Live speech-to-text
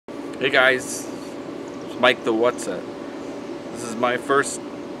Hey guys, it's Mike the Whatsit. This is my first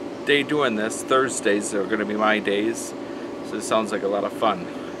day doing this. Thursdays are going to be my days, so it sounds like a lot of fun.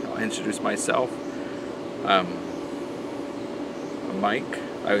 I'll introduce myself. I'm Mike.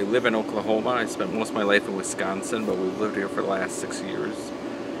 I live in Oklahoma. I spent most of my life in Wisconsin, but we've lived here for the last 6 years.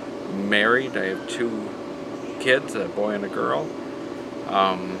 I'm married. I have 2 kids, a boy and a girl.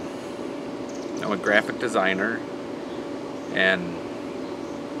 I'm a graphic designer, and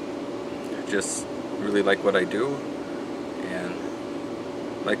just really like what I do and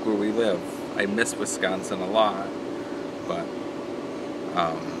like where we live. I miss Wisconsin a lot, but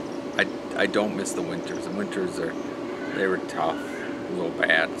I don't miss the winters. The winters they were tough, a little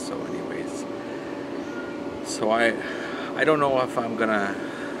bad. So anyways, so I don't know if I'm gonna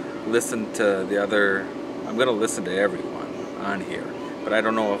listen to I'm gonna listen to everyone on here, but I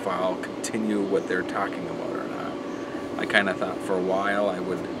don't know if I'll continue what they're talking about or not. I kind of thought for a while I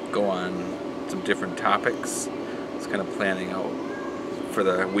would go on some different topics. I was kind of planning out for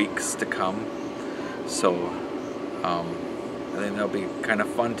the weeks to come, so I think that'll be kind of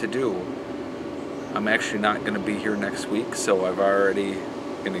fun to do. I'm actually not going to be here next week, so I've already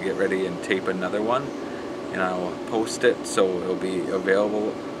going to get ready and tape another one, and I'll post it so it'll be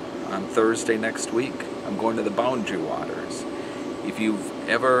available on Thursday next week. I'm going to the Boundary Waters. If you've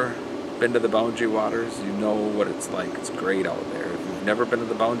ever been to the Boundary Waters, you know what it's like. It's great out there. If you've never been to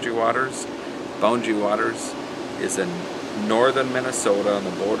the Boundary Waters is in northern Minnesota on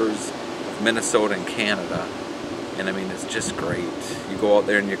the borders of Minnesota and Canada, and I mean, it's just great. You go out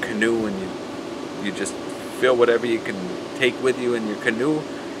there in your canoe and you just fill whatever you can take with you in your canoe,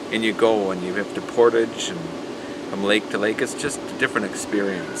 and you go and you have to portage and from lake to lake. It's just a different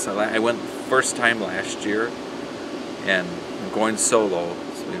experience. I went first time last year, and I'm going solo.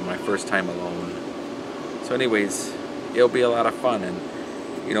 This will be my first time alone. So anyways, it'll be a lot of fun. And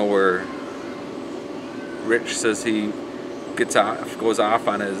you know, where Rich says he goes off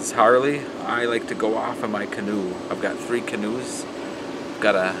on his Harley, I like to go off on my canoe. I've got 3 canoes. I've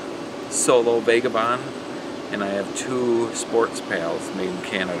got a solo Vagabond, and I have 2 sports pails made in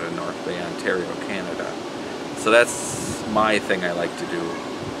Canada, North Bay, Ontario, Canada. So that's my thing I like to do.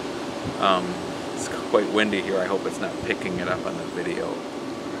 It's quite windy here. I hope it's not picking it up on the video.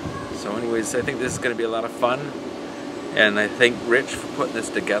 So anyways, I think this is going to be a lot of fun, and I thank Rich for putting this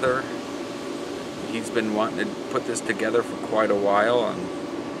together. He's been wanting to put this together for quite a while, and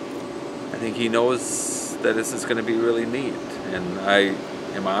I think he knows that this is going to be really neat, and I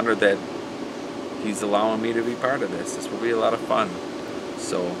am honored that he's allowing me to be part of this. This will be a lot of fun.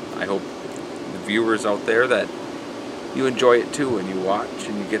 So I hope the viewers out there that you enjoy it too, and you watch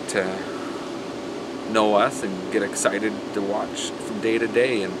and you get to know us and get excited to watch from day to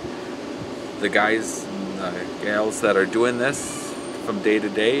day, and the guys and the gals that are doing this from day to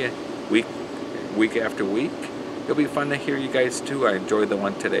day, week after week. It'll be fun to hear you guys too. I enjoyed the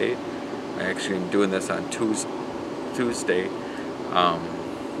one today. I actually am doing this on Tuesday,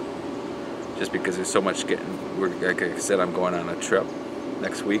 just because there's so much like I said, I'm going on a trip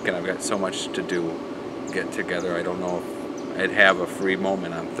next week, and I've got so much to do, get together. I don't know if I'd have a free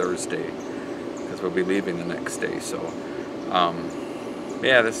moment on Thursday, because we'll be leaving the next day. So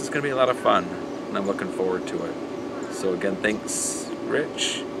yeah, this is going to be a lot of fun, and I'm looking forward to it. So again, thanks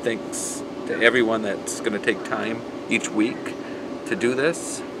Rich, thanks to everyone that's going to take time each week to do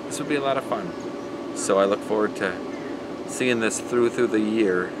this. This will be a lot of fun. So I look forward to seeing this through the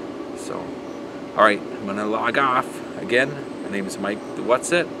year. So, alright, I'm going to log off. Again, my name is Mike the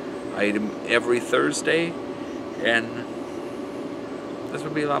Whatsit. I do every Thursday, and this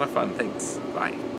will be a lot of fun. Thanks. Bye.